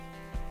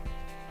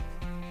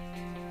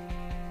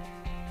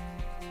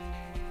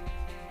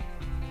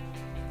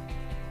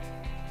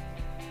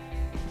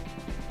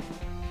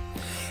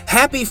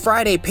Happy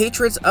Friday,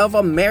 Patriots of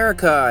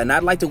America, and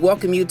I'd like to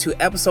welcome you to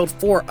episode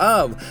 4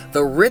 of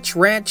The Rich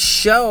Rant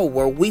Show,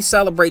 where we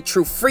celebrate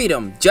true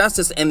freedom,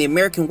 justice, and the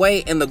American way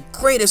in the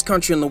greatest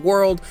country in the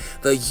world,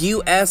 the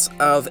U.S.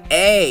 of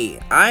A.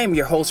 I am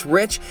your host,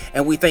 Rich,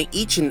 and we thank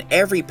each and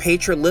every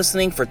Patriot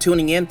listening for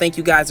tuning in. Thank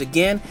you guys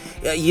again.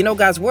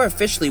 Guys, we're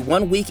officially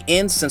 1 week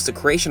in since the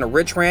creation of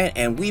Rich Rant,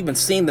 and we've been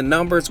seeing the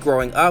numbers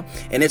growing up,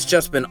 and it's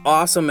just been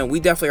awesome, and we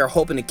definitely are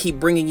hoping to keep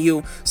bringing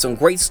you some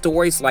great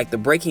stories like the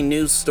breaking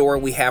news story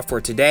we have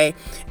for today.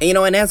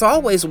 And as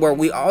always, where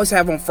we always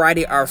have on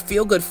Friday our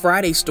Feel Good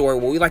Friday story,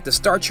 where we like to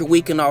start your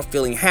weekend off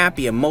feeling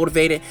happy and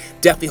motivated.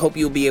 Definitely hope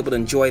you'll be able to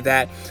enjoy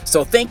that.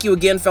 So thank you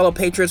again, fellow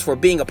Patriots, for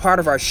being a part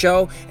of our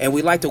show, and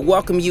we'd like to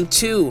welcome you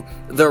to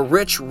the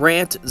Rich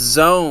Rant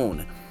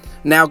Zone.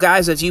 Now,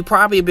 guys, as you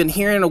probably have been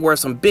hearing, there were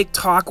some big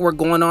talk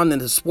going on in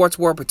the sports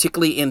world,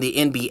 particularly in the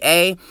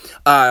NBA,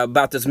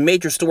 about this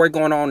major story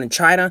going on in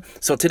China.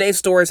 So today's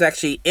story is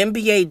actually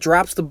NBA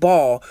drops the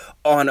ball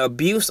on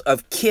abuse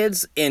of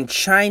kids in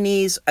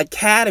Chinese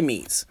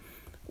academies.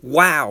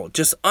 Wow,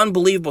 just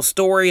unbelievable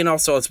story, and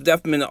also it's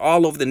definitely been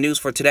all over the news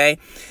for today.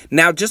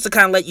 Now, just to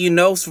kind of let you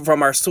know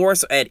from our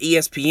source at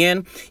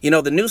ESPN,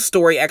 the news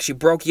story actually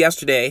broke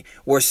yesterday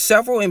where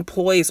several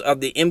employees of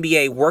the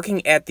NBA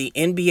working at the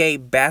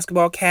NBA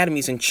basketball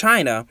academies in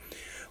China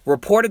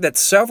reported that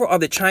several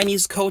of the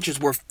Chinese coaches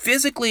were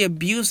physically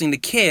abusing the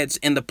kids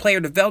in the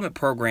player development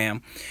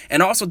program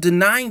and also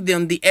denying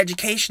them the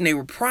education they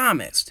were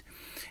promised.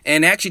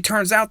 And it actually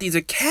turns out these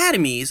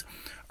academies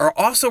are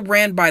also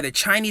ran by the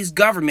Chinese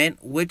government,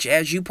 which,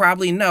 as you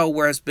probably know,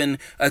 has been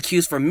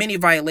accused for many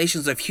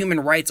violations of human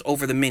rights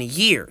over the many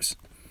years.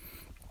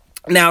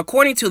 Now,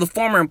 according to the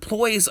former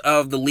employees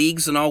of the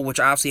leagues and all, which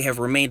obviously have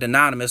remained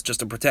anonymous just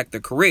to protect their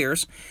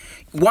careers,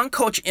 one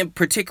coach in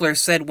particular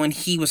said when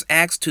he was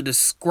asked to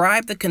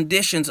describe the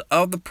conditions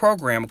of the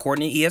program,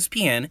 according to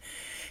ESPN,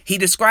 he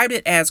described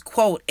it as,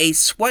 quote, a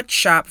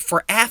sweatshop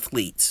for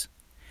athletes.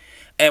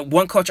 And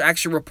one coach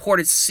actually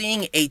reported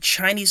seeing a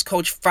Chinese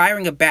coach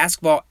firing a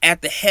basketball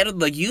at the head of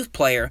the youth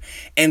player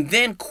and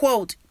then,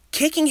 quote,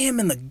 kicking him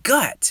in the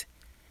gut.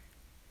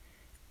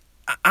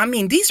 I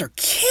mean, these are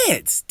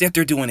kids that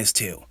they're doing this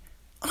to.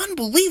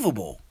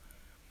 Unbelievable.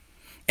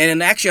 And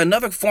then actually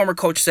another former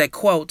coach said,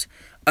 quote,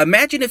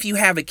 imagine if you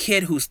have a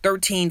kid who's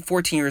 13,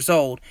 14 years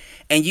old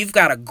and you've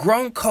got a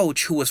grown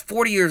coach who is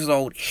 40 years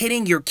old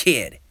hitting your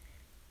kid.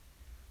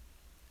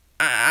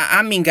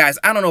 I mean, guys,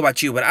 I don't know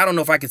about you, but I don't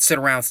know if I could sit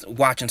around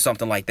watching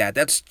something like that.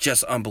 That's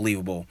just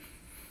unbelievable.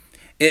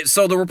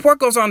 So the report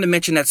goes on to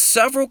mention that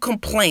several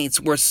complaints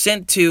were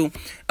sent to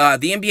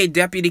the NBA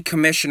Deputy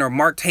Commissioner,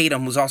 Mark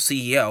Tatum, who's also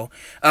CEO,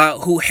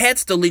 who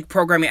heads the league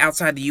programming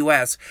outside the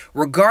U.S.,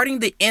 regarding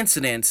the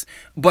incidents.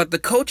 But the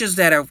coaches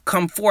that have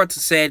come forth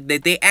said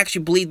that they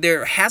actually believe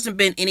there hasn't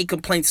been any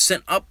complaints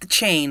sent up the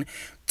chain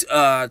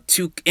to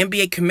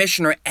NBA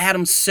Commissioner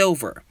Adam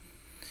Silver.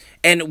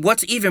 And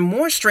what's even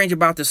more strange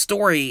about this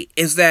story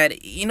is that,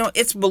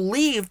 it's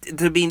believed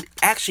to be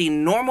actually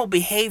normal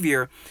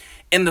behavior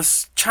in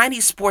the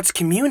Chinese sports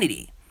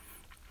community.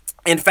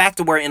 In fact,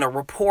 we're in a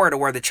report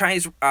where the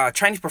Chinese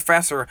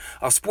professor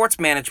of sports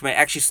management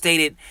actually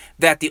stated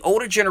that the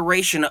older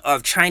generation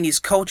of Chinese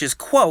coaches,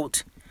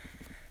 quote,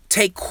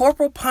 take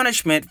corporal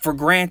punishment for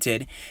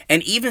granted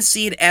and even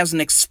see it as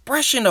an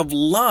expression of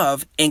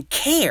love and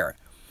care,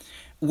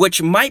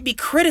 which might be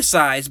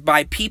criticized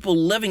by people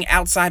living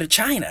outside of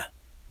China.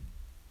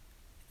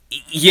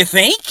 You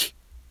think?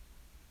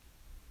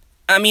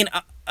 I mean,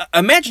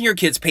 imagine your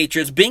kids,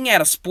 Patriots, being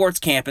at a sports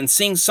camp and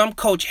seeing some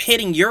coach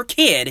hitting your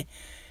kid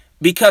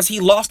because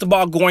he lost the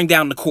ball going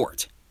down the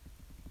court.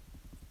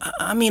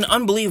 I mean,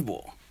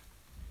 unbelievable.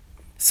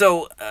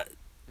 So,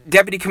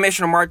 Deputy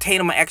Commissioner Mark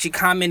Tatum actually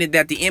commented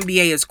that the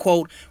NBA is,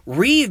 quote,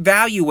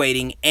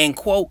 reevaluating and,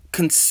 quote,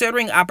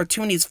 considering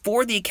opportunities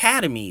for the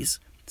academies,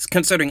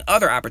 considering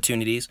other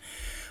opportunities.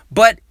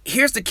 But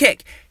here's the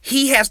kick.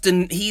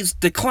 He's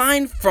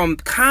declined from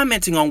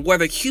commenting on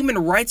whether human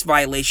rights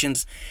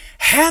violations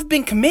have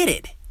been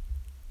committed.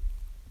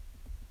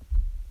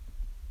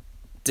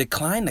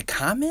 Decline to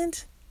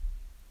comment?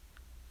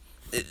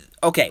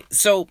 Okay,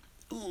 so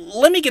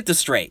let me get this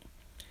straight.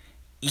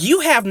 You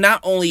have not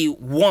only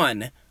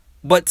one,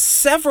 but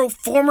several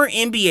former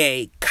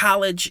NBA,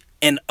 college,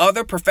 and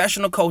other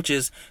professional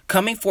coaches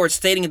coming forward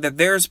stating that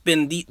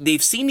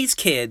they've seen these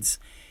kids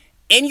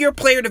in your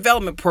player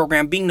development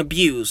program being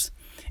abused,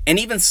 and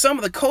even some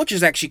of the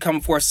coaches actually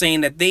come forth saying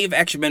that they've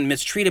actually been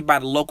mistreated by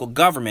the local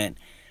government.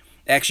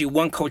 Actually,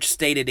 one coach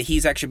stated that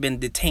he's actually been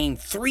detained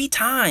 3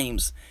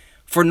 times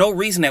for no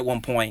reason at one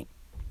point.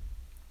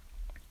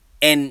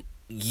 And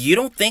you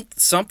don't think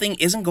something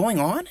isn't going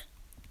on?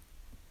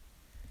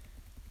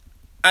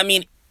 I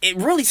mean, it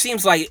really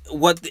seems like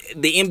what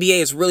the NBA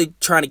is really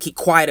trying to keep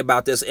quiet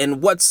about this.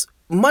 And what's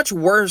much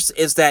worse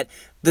is that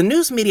the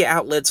news media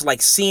outlets like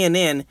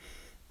CNN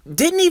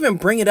didn't even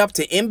bring it up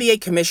to NBA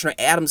Commissioner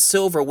Adam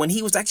Silver when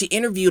he was actually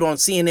interviewed on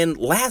CNN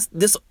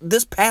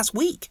this past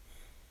week.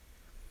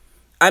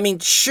 I mean,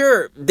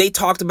 sure, they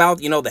talked about,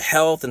 the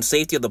health and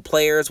safety of the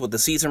players with the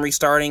season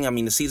restarting. I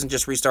mean, the season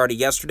just restarted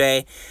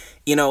yesterday,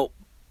 you know,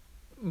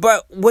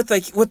 but with a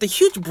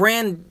huge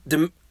brand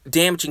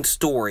damaging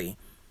story,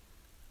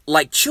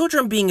 like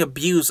children being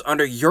abused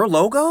under your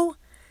logo,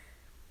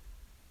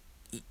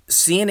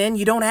 CNN,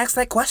 you don't ask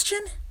that question?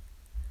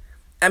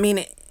 I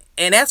mean,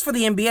 and as for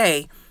the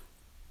NBA,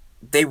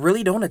 they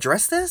really don't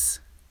address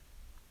this?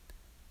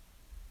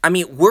 I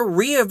mean, we're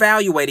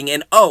reevaluating,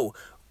 and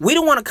we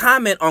don't want to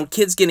comment on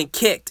kids getting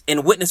kicked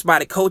and witnessed by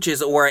the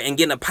coaches and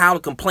getting a pile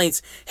of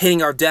complaints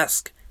hitting our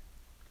desk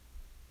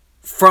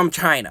from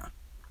China,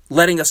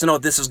 letting us know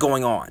this is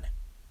going on.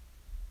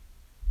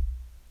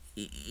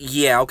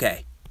 Yeah,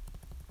 okay.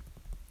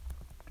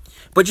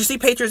 But you see,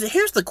 Patriots,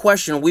 here's the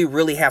question we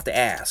really have to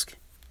ask.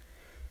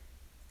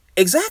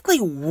 Exactly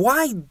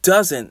why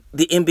doesn't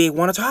the NBA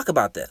want to talk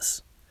about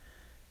this?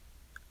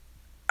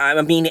 I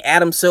mean,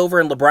 Adam Silver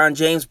and LeBron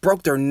James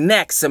broke their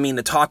necks,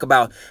 to talk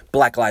about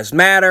Black Lives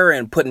Matter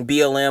and putting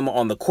BLM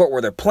on the court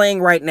where they're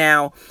playing right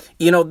now.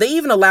 They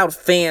even allowed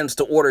fans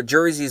to order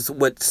jerseys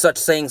with such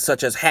sayings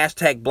such as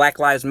hashtag Black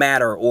Lives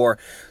Matter, or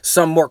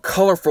some more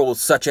colorful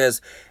such as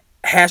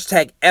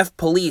hashtag F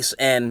Police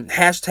and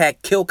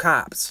hashtag Kill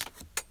Cops.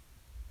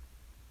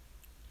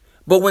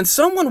 But when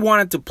someone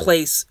wanted to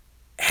place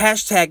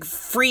hashtag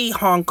Free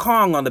Hong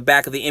Kong on the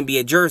back of the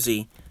NBA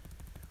jersey,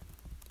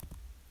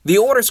 the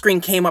order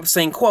screen came up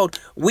saying, quote,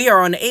 "We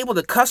are unable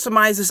to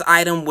customize this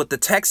item with the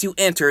text you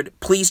entered.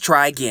 Please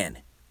try again."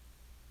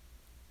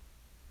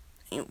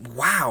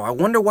 Wow, I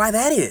wonder why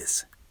that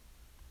is.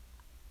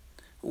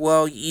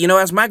 Well,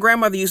 as my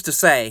grandmother used to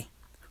say,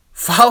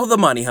 follow the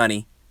money,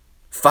 honey.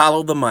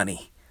 Follow the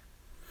money.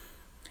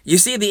 You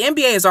see, the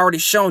NBA has already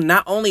shown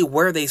not only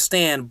where they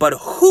stand, but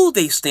who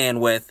they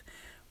stand with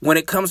when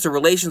it comes to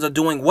relations of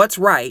doing what's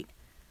right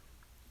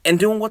and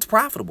doing what's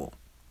profitable.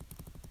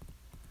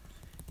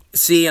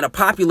 See, in a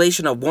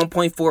population of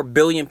 1.4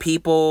 billion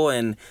people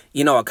and,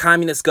 a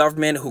communist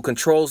government who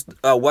controls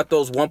what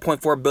those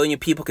 1.4 billion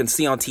people can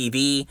see on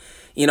TV,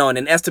 and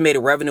an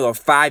estimated revenue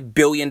of $5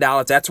 billion.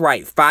 That's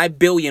right, $5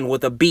 billion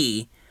with a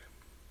B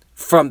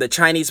from the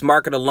Chinese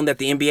market alone that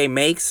the NBA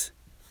makes.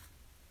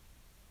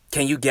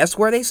 Can you guess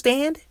where they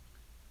stand?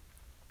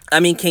 I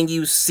mean, can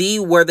you see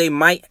where they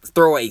might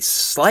throw a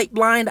slight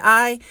blind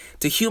eye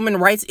to human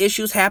rights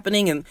issues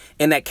happening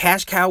in that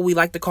cash cow we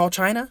like to call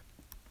China?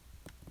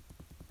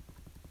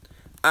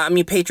 I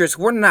mean, Patriots,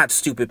 we're not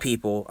stupid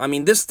people. I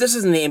mean, this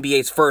isn't the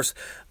NBA's first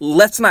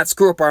let's not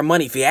screw up our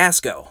money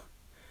fiasco.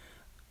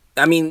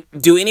 I mean,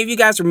 do any of you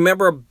guys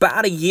remember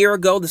about a year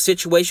ago the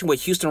situation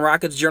with Houston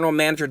Rockets general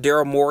manager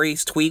Daryl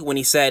Morey's tweet when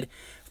he said,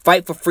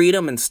 "Fight for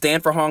freedom and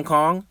stand for Hong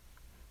Kong"?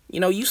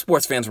 You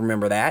sports fans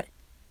remember that.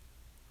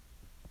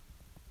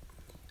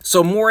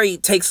 So Morey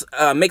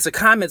makes a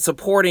comment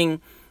supporting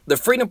the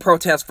freedom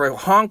protest for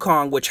Hong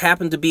Kong, which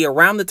happened to be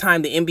around the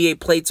time the NBA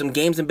played some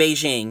games in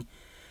Beijing.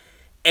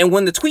 And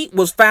when the tweet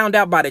was found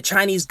out by the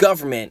Chinese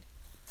government,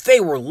 they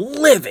were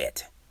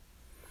livid.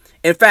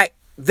 In fact,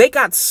 they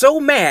got so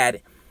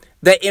mad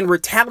that in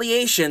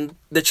retaliation,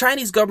 the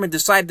Chinese government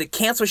decided to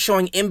cancel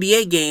showing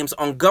NBA games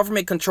on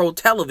government-controlled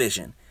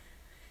television.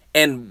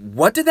 And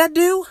what did that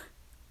do?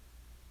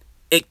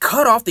 It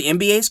cut off the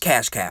NBA's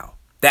cash cow.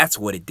 That's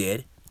what it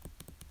did.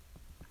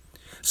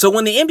 So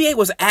when the NBA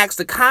was asked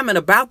to comment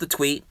about the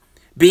tweet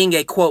being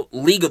a, quote,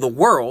 league of the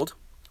world,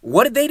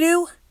 what did they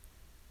do?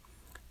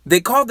 They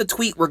called the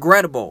tweet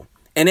regrettable,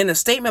 and in a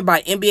statement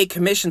by NBA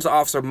Commissions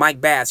Officer Mike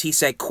Bass, he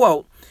said,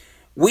 quote,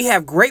 "We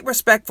have great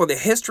respect for the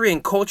history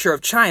and culture of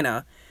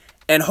China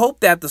and hope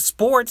that the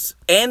sports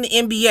and the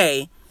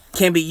NBA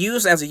can be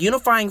used as a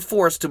unifying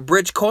force to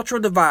bridge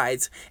cultural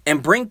divides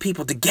and bring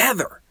people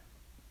together."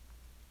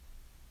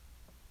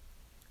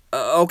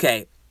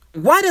 Okay,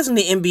 why doesn't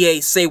the NBA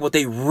say what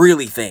they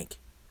really think?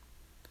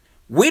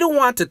 We don't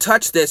want to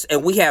touch this,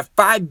 and we have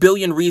 5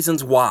 billion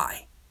reasons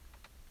why.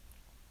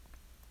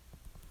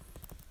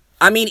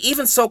 I mean,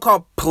 even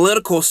so-called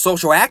political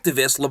social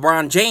activist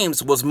LeBron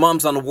James was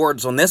mums on the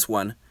words on this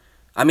one.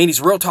 I mean,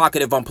 he's real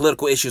talkative on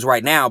political issues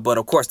right now, but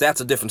of course that's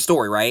a different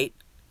story, right?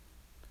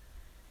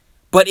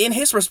 But in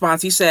his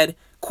response, he said,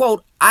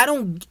 quote, I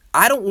don't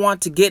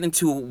want to get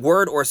into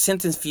word or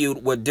sentence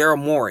feud with Daryl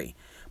Morey,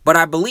 but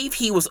I believe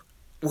he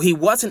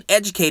wasn't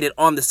educated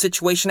on the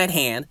situation at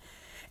hand,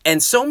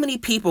 and so many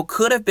people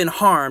could have been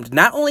harmed,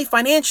 not only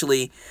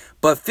financially,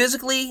 but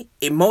physically,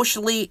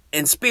 emotionally,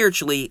 and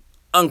spiritually,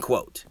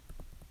 unquote.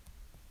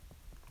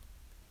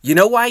 You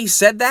know why he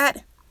said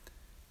that?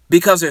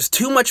 Because there's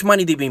too much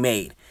money to be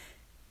made.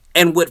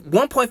 And with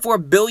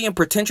 1.4 billion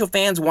potential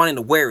fans wanting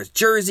to wear his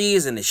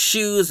jerseys and his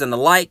shoes and the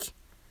like,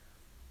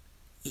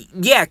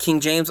 yeah, King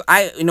James,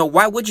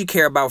 why would you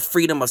care about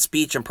freedom of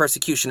speech and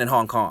persecution in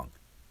Hong Kong?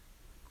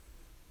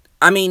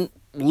 I mean,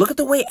 look at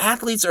the way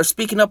athletes are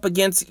speaking up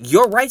against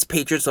your rights,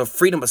 Patriots, of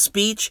freedom of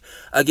speech,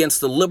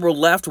 against the liberal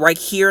left right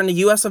here in the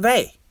US of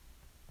A.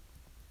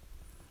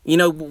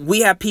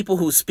 We have people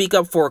who speak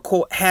up for a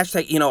quote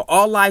hashtag,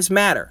 all lives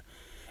matter.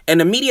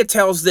 And the media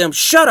tells them,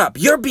 shut up,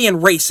 you're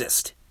being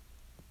racist.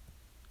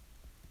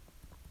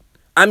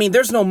 I mean,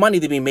 there's no money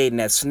to be made in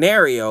that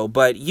scenario,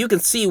 but you can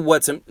see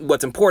what's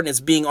important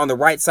is being on the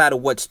right side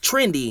of what's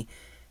trendy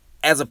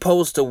as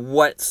opposed to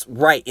what's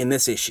right in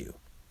this issue.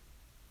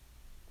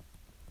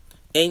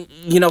 And,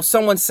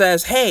 someone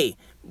says, hey,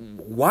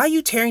 why are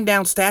you tearing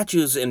down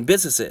statues and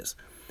businesses?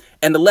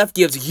 And the left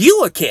gives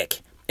you a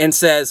kick and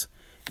says,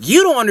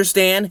 you don't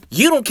understand.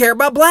 You don't care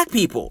about black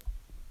people.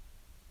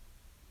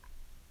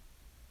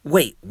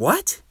 Wait,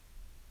 what?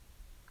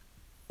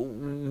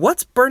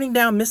 What's burning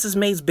down Mrs.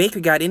 May's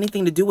bakery got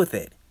anything to do with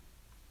it?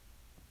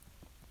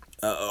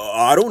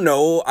 I don't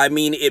know. I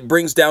mean, it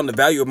brings down the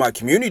value of my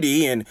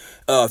community, and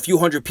a few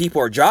hundred people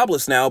are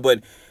jobless now,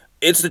 but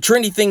it's the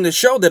trendy thing to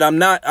show that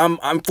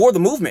I'm for the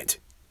movement.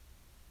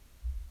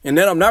 And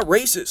that I'm not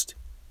racist.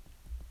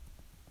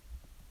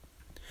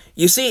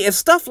 You see, it's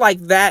stuff like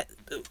that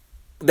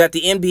that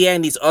the NBA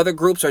and these other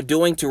groups are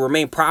doing to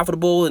remain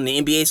profitable in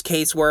the NBA's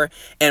case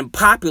and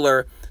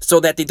popular so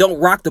that they don't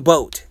rock the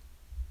boat.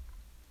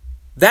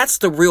 That's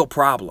the real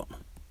problem.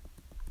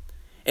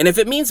 And if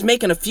it means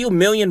making a few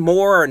million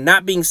more or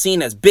not being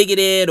seen as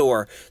bigoted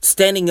or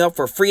standing up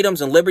for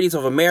freedoms and liberties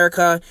of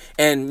America,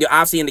 and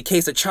obviously in the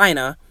case of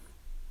China,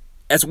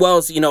 as well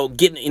as,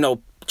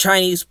 getting,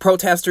 Chinese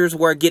protesters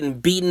were getting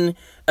beaten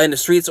in the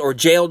streets or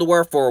jailed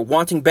for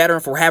wanting better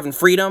and for having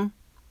freedom,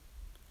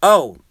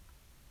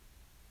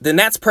 then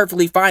that's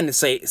perfectly fine to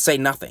say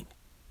nothing.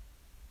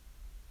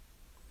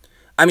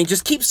 I mean,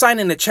 just keep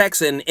signing the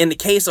checks in the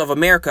case of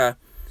America.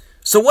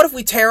 So what if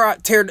we tear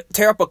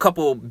up a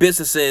couple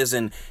businesses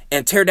and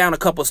tear down a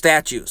couple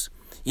statues?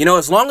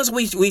 As long as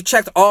we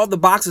checked all the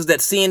boxes that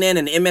CNN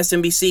and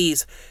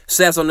MSNBC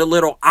says on the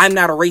little "I'm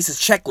not a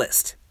racist"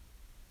 checklist.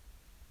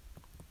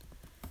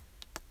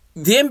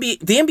 The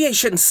NBA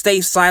shouldn't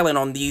stay silent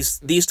on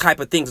these type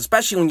of things,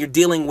 especially when you're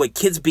dealing with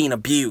kids being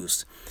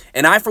abused.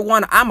 And for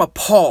one, I'm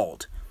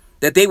appalled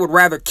that they would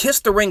rather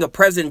kiss the ring of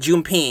President Xi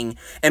Jinping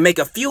and make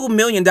a few $1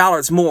 million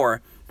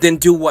more than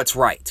do what's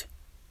right.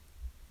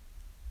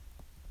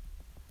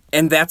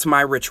 And that's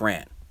my rich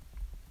rant.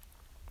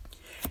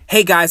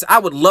 Hey guys, I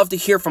would love to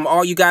hear from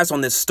all you guys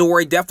on this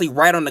story. Definitely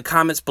write on the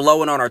comments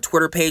below and on our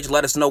Twitter page.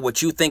 Let us know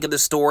what you think of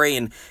this story.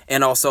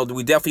 And also,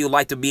 we definitely would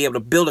like to be able to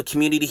build a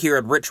community here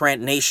at Rich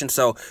Rant Nation.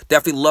 So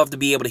definitely love to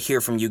be able to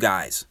hear from you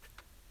guys.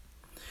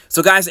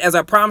 So guys, as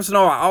I promised and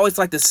all, I always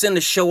like to send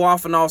the show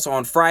off and also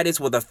on Fridays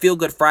with a Feel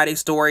Good Friday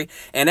story.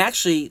 And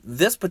actually,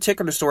 this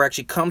particular story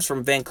actually comes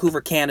from Vancouver,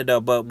 Canada.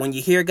 But when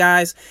you hear,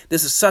 guys,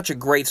 this is such a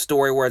great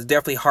story where it's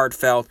definitely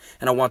heartfelt.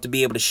 And I want to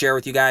be able to share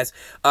with you guys.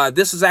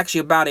 This is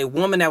actually about a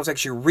woman that was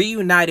actually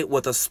reunited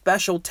with a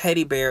special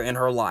teddy bear in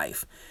her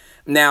life.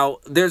 Now,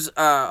 there's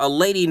a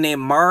lady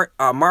named Mara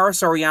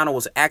Soriano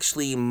was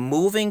actually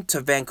moving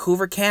to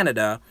Vancouver,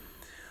 Canada,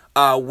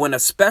 when a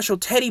special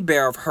teddy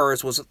bear of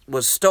hers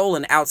was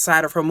stolen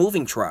outside of her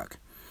moving truck.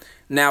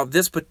 Now,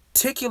 this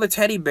particular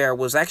teddy bear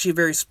was actually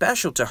very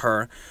special to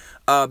her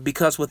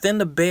because within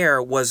the bear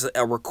was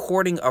a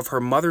recording of her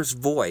mother's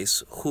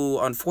voice, who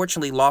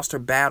unfortunately lost her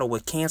battle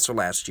with cancer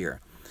last year.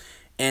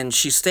 And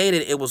she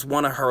stated it was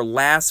one of her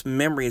last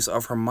memories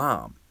of her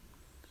mom.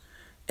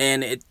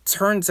 And it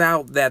turns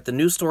out that the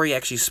news story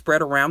actually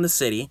spread around the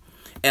city,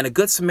 and a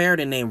good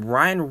Samaritan named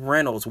Ryan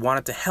Reynolds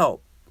wanted to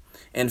help.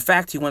 In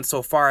fact, he went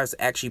so far as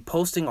actually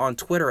posting on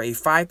Twitter a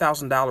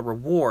 $5,000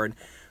 reward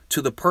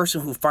to the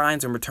person who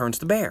finds and returns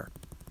the bear.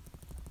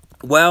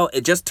 Well,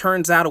 it just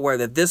turns out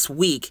that this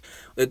week,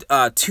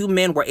 2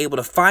 men were able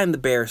to find the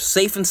bear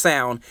safe and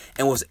sound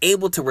and was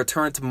able to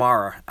return to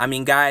Mara. I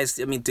mean, guys,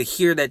 to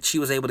hear that she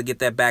was able to get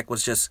that back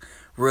was just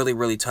really,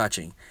 really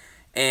touching.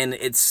 And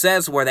it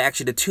says where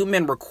the 2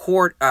 men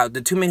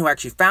who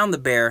actually found the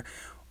bear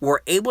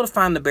were able to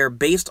find the bear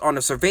based on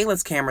the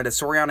surveillance camera that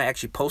Soriano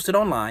actually posted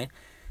online.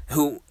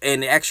 And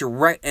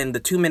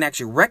the 2 men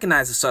actually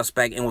recognized the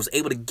suspect and was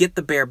able to get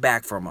the bear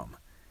back from him.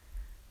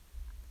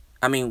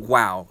 I mean,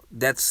 wow,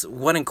 that's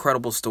one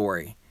incredible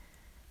story.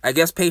 I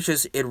guess,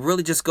 Patriots, it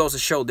really just goes to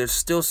show there's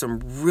still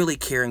some really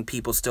caring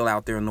people still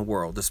out there in the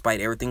world,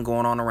 despite everything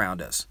going on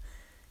around us.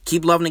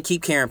 Keep loving and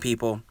keep caring,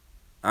 people.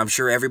 I'm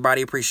sure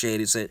everybody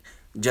appreciates it,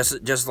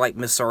 just like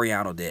Miss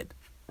Soriano did.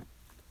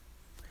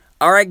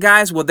 All right,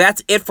 guys. Well,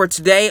 that's it for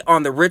today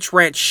on the Rich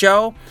Rant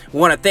Show. I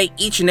want to thank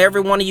each and every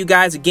one of you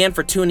guys again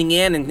for tuning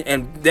in.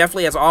 And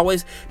definitely, as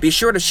always, be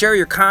sure to share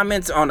your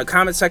comments on the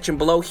comment section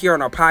below here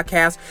on our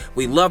podcast.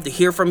 We love to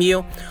hear from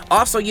you.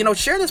 Also,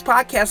 share this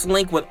podcast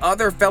link with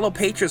other fellow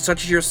patriots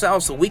such as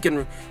yourselves so we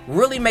can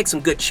really make some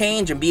good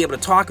change and be able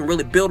to talk and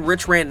really build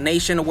Rich Rant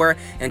Nation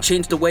and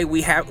change the way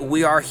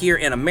we are here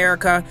in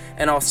America.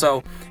 And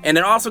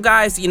then also,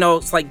 guys,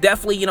 it's like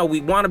definitely,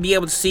 we want to be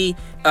able to see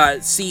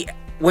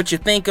what you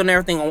think and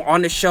everything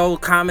on the show,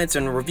 comments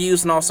and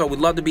reviews, and also we'd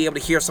love to be able to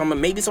hear some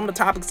of the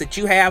topics that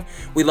you have.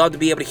 We'd love to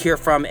be able to hear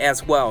from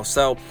as well.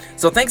 So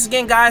thanks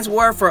again, guys,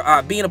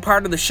 for being a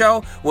part of the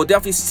show. We'll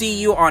definitely see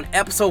you on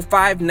episode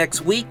 5 next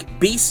week.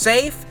 Be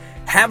safe,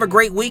 have a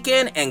great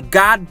weekend, and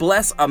God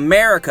bless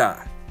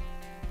America.